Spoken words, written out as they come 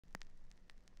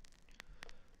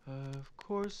Of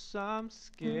course I'm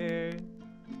scared.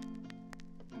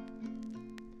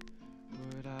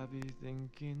 Would I be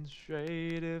thinking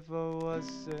straight if I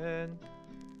wasn't?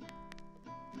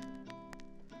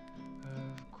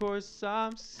 Of course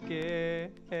I'm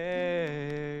scared.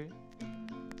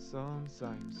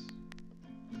 Sometimes,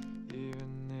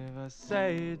 even if I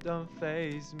say it don't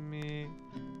faze me,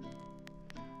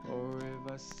 or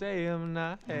if I say I'm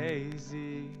not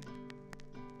hazy.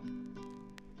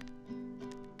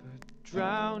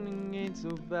 Drowning ain't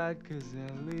so bad, 'cause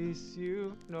at least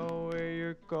you know where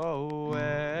you're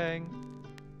going.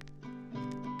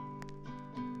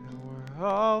 And we're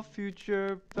all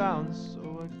future bound,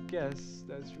 so I guess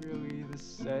that's really the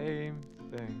same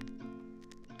thing.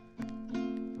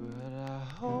 But I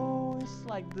always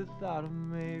like the thought of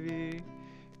maybe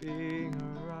being a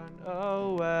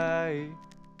runaway.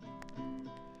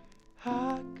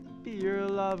 I could be your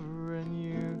lover and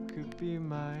you could be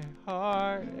my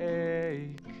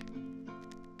heartache.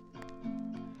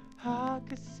 I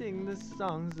could sing the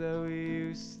songs that we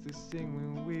used to sing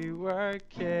when we were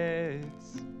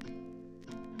kids.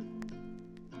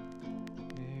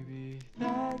 Maybe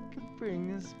that could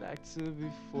bring us back to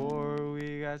before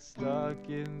we got stuck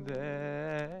in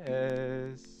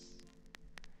this.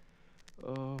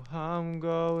 Oh, I'm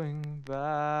going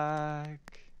back.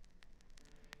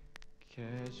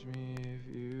 Catch me if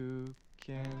you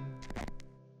can.